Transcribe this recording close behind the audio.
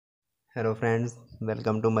Hello friends,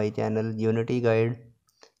 welcome to my channel Unity Guide,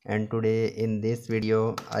 and today in this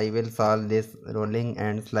video I will solve this rolling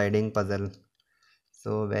and sliding puzzle.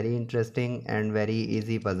 So very interesting and very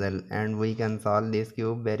easy puzzle, and we can solve this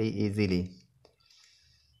cube very easily.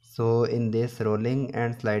 So in this rolling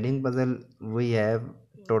and sliding puzzle we have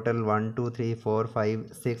total 1 2 3 4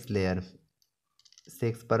 5 6 layer,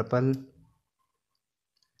 6 purple,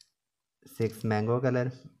 6 mango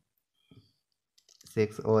color,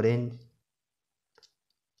 6 orange,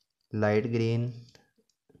 light green,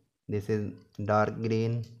 this is dark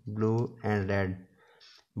green, blue and red.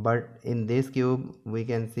 But in this cube we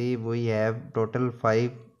can see we have total 5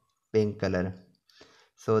 pink color.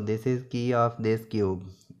 So this is key of this cube.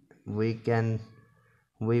 We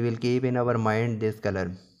will keep in our mind this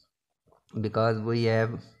color because we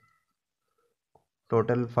have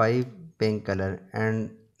total 5 pink color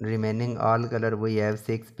and remaining all color we have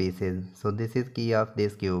 6 pieces. So this is key of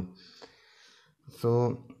this cube.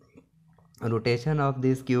 So rotation of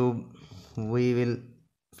this cube, we will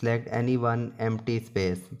select any one empty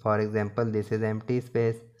space. For example, this is empty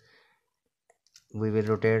space, we will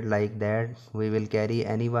rotate like that. We will carry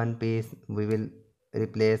any one piece, we will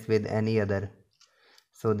replace with any other.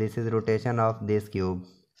 So this is rotation of this cube.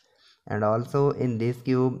 And also in this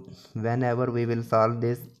cube, whenever we will solve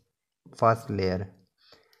this first layer,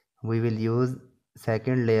 we will use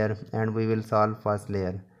second layer and we will solve first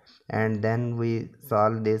layer, and then we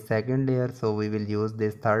solve this second layer, so we will use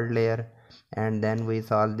this third layer, and then we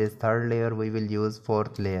solve this third layer, we will use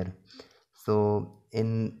fourth layer. So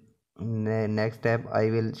in next step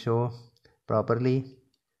I will show properly.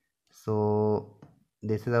 So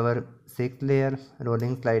this is our sixth layer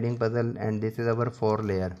rolling sliding puzzle, and this is our fourth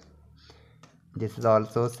layer. This is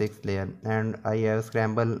also sixth layer, and I have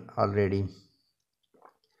scramble already.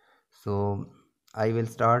 So I will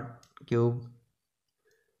start cube.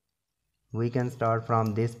 We can start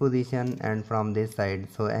from this position and from this side,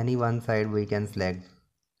 so any one side we can select.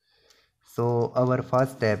 So our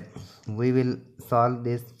first step, we will solve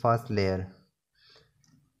this first layer.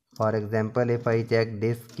 For example, if I check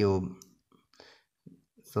this cube,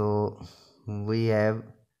 so we have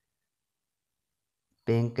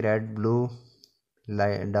pink, red, blue,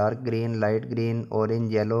 dark green, light green,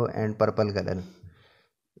 orange, yellow and purple color.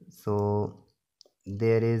 So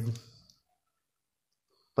there is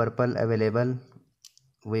purple available,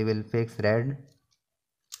 we will fix red,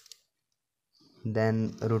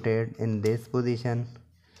 then rotate in this position.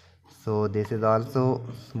 So this is also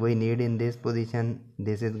we need in this position.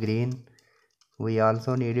 This is green, we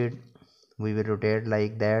also need it, we will rotate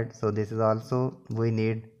like that. So this is also we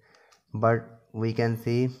need, but we can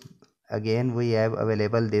see again we have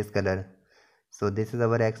available this color. So this is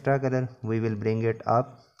our extra color, we will bring it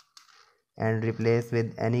up and replace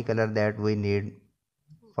with any color that we need.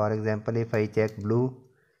 For example, if I check blue,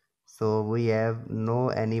 so we have no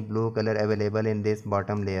any blue color available in this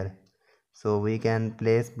bottom layer, so we can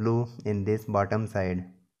place blue in this bottom side,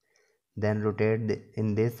 then rotate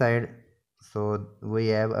in this side. So we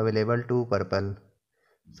have available two purple,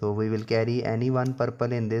 so we will carry any one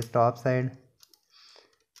purple in this top side,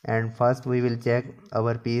 and first we will check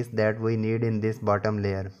our piece that we need in this bottom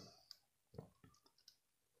layer.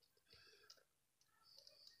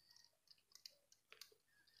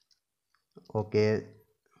 Okay,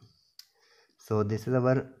 so this is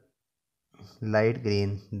our light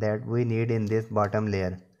green that we need in this bottom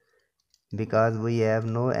layer, because we have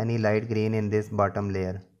no any light green in this bottom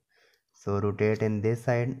layer. So rotate in this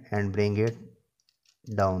side and bring it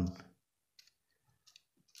down.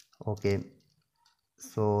 Okay,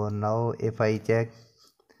 so now if I check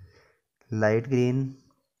light green,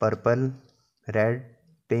 purple, red,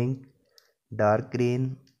 pink, dark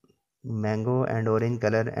green, mango and orange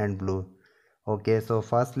color and blue. Okay, so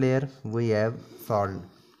first layer we have solved,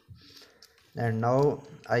 and now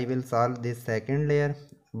I will solve this second layer,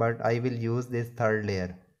 but I will use this third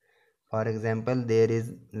layer. For example, there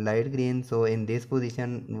is light green, so in this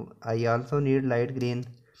position I also need light green.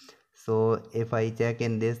 So if I check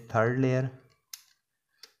in this third layer,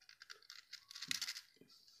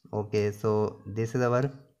 okay, so this is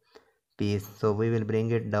our piece, so we will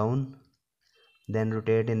bring it down, then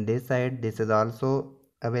rotate in this side. This is also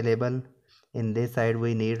available. In this side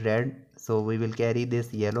we need red, so we will carry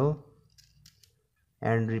this yellow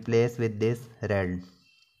and replace with this red.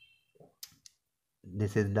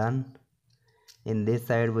 This is done. In this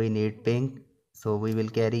side we need pink, so we will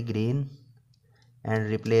carry green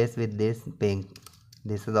and replace with this pink.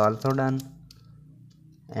 This is also done.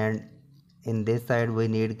 And in this side we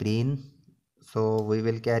need green, so we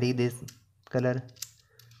will carry this color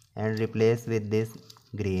and replace with this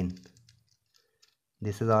green.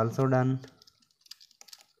 This is also done.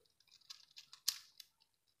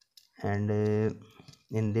 And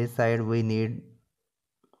in this side we need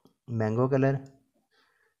mango color,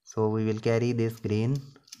 so we will carry this green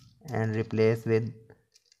and replace with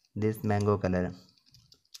this mango color.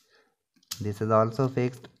 This is also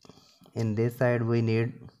fixed. In this side we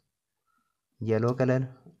need yellow color,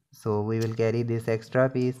 so we will carry this extra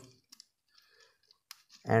piece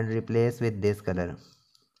and replace with this color.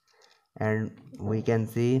 And we can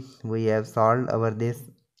see we have solved our this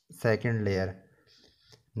second layer.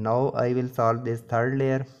 Now I will solve this third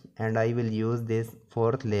layer, and I will use this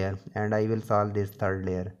fourth layer, and I will solve this third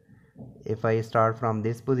layer. If I start from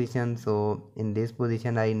this position, so in this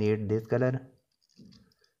position I need this color,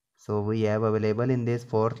 so we have available in this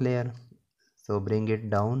fourth layer, so bring it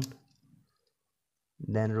down,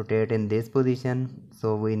 then rotate in this position,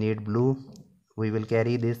 so we need blue. We will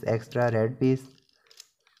carry this extra red piece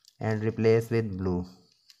and replace with blue.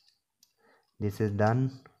 This is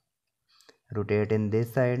done. Rotate in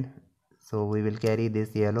this side, so we will carry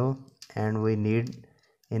this yellow, and we need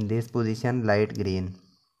in this position light green.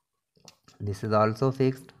 This is also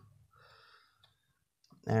fixed.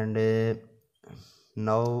 And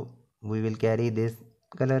now we will carry this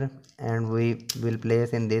color, and we will place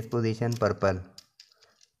in this position purple.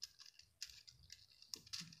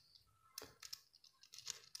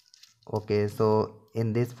 Okay, so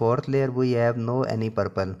in this fourth layer we have no any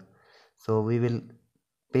purple, so we will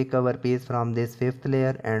pick our piece from this fifth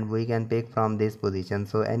layer, and we can pick from this position,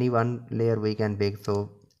 so any one layer we can pick. So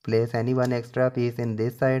place any one extra piece in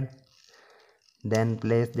this side, then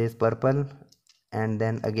place this purple, and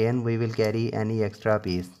then again we will carry any extra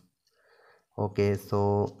piece. Okay,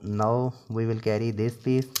 so now we will carry this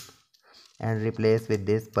piece and replace with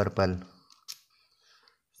this purple.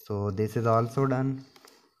 So this is also done,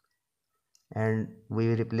 and we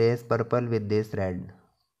will replace purple with this red.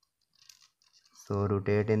 So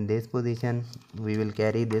rotate in this position, we will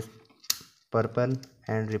carry this purple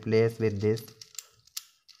and replace with this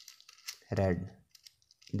red.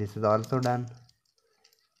 This is also done.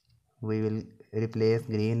 We will replace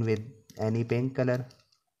green with any pink color.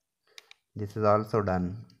 This is also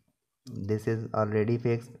done. This is already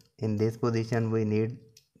fixed. In this position we need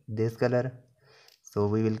this color, so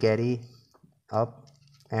we will carry up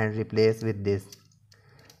and replace with this,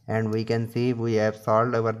 and we can see we have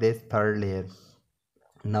solved our this third layer.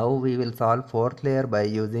 Now we will solve fourth layer by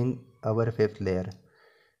using our fifth layer.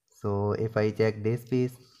 So if I check this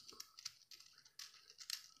piece,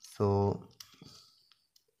 so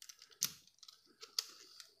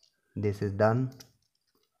this is done.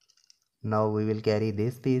 Now we will carry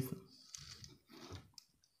this piece,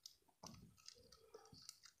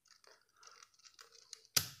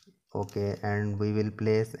 okay, and we will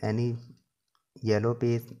place any yellow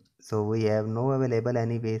piece. So we have no available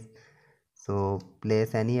any piece, so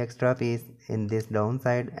place any extra piece in this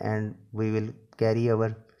downside, and we will carry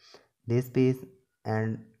our this piece,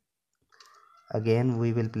 and again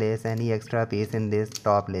we will place any extra piece in this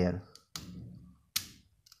top layer.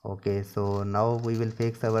 Okay, so now we will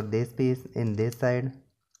fix our this piece in this side,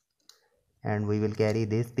 and we will carry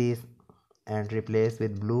this piece and replace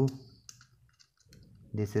with blue.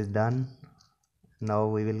 This is done. Now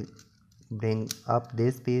we will bring up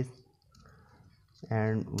this piece,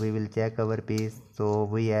 and we will check our piece. So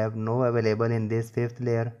we have no available in this fifth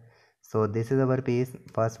layer, so this is our piece.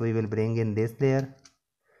 First we will bring in this layer,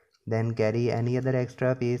 then carry any other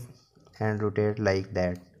extra piece and rotate like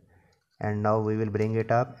that, and now we will bring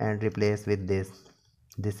it up and replace with this.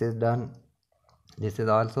 This is done. This is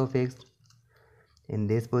also fixed. In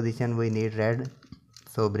this position we need red,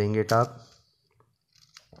 so bring it up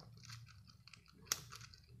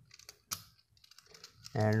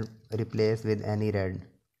and replace with any red.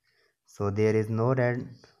 So there is no red,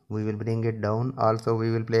 we will bring it down. Also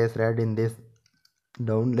we will place red in this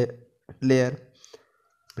down layer,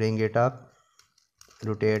 bring it up,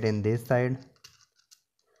 rotate in this side,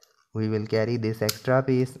 we will carry this extra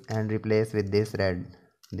piece and replace with this red.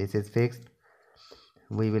 This is fixed.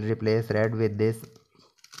 We will replace red with this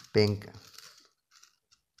pink.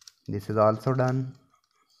 This is also done.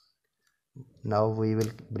 Now we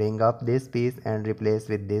will bring up this piece and replace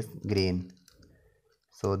with this green.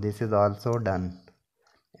 So this is also done,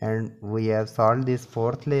 and we have solved this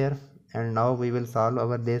fourth layer. And now we will solve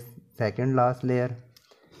our this second last layer.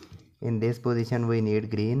 In this position we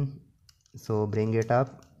need green, so bring it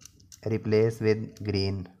up, replace with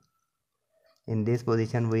green. In this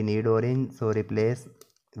position we need orange, so replace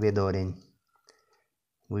with orange.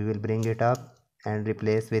 We will bring it up and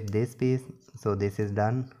replace with this piece. So this is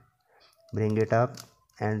done. Bring it up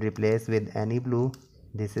and replace with any blue.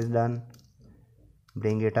 This is done.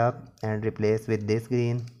 bring it up and replace with this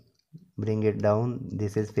green, bring it down,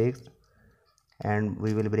 this is fixed, and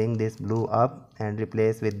we will bring this blue up and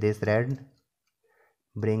replace with this red,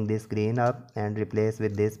 bring this green up and replace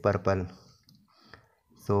with this purple.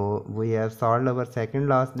 So we have solved our second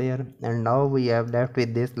last layer, and now we have left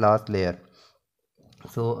with this last layer.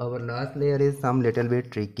 So our last layer is some little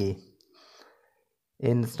bit tricky.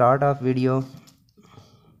 In start of video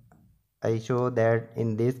I show that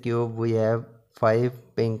in this cube we have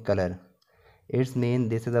 5 pink color. It means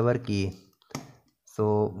this is our key.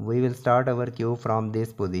 So we will start our cube from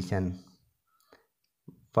this position.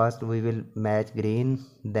 First we will match green,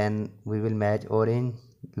 then we will match orange,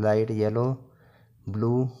 light yellow,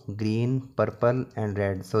 blue, green, purple and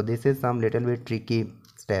red. So this is some little bit tricky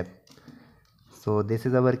step. So this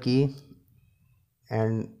is our key,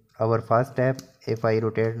 and our first step, if I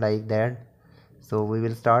rotate like that, so we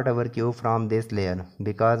will start our cube from this layer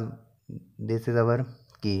because this is our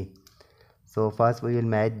key. So first we will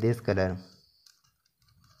match this color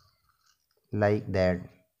like that.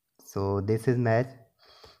 So this is match.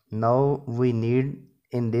 Now we need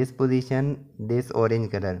in this position this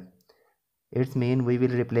orange color. It means we will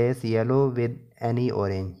replace yellow with any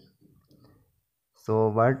orange. So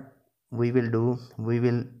what we will do,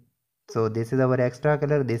 so this is our extra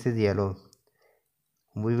color, this is yellow.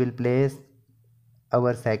 We will place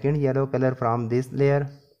our second yellow color from this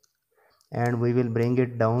layer and we will bring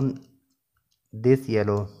it down this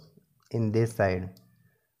yellow in this side.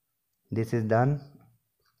 This is done,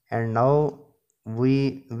 and now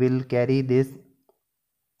we will carry this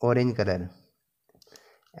orange color,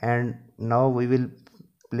 and now we will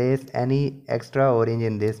place any extra orange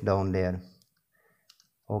in this down layer.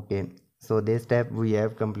 Okay, so this step we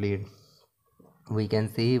have complete. We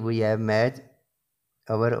can see we have matched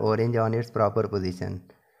our orange on its proper position,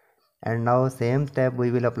 and now same step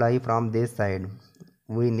we will apply from this side.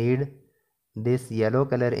 We need this yellow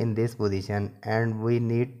color in this position and we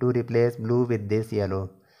need to replace blue with this yellow.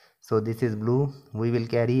 So this is blue, we will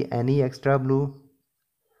carry any extra blue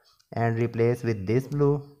and replace with this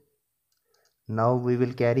blue. Now we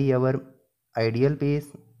will carry our ideal piece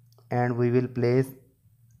and we will place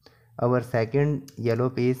our second yellow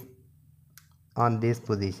piece on this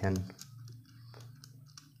position.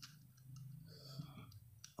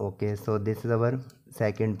 Okay, so this is our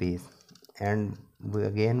second piece, and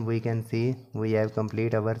again we can see we have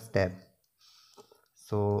complete our step.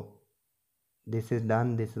 So this is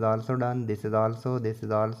done, this is also done, this is also, this is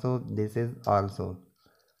also, this is also,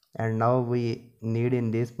 and now we need in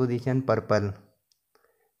this position purple.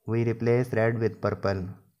 We replace red with purple.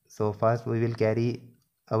 So first we will carry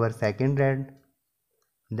our second red,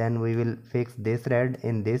 then we will fix this red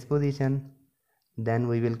in this position, then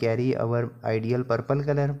we will carry our ideal purple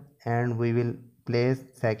color and we will place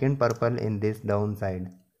second purple in this down side.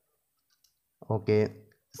 Okay,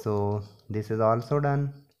 so this is also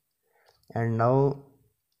done, and now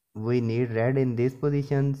we need red in this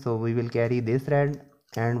position, so we will carry this red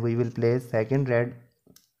and we will place second red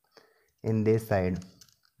in this side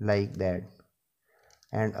like that,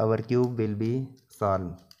 and our cube will be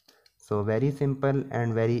solved. So very simple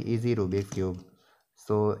and very easy Rubik's cube.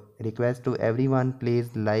 So request to everyone, please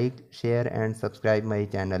like, share and subscribe my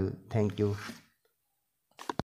channel. Thank you.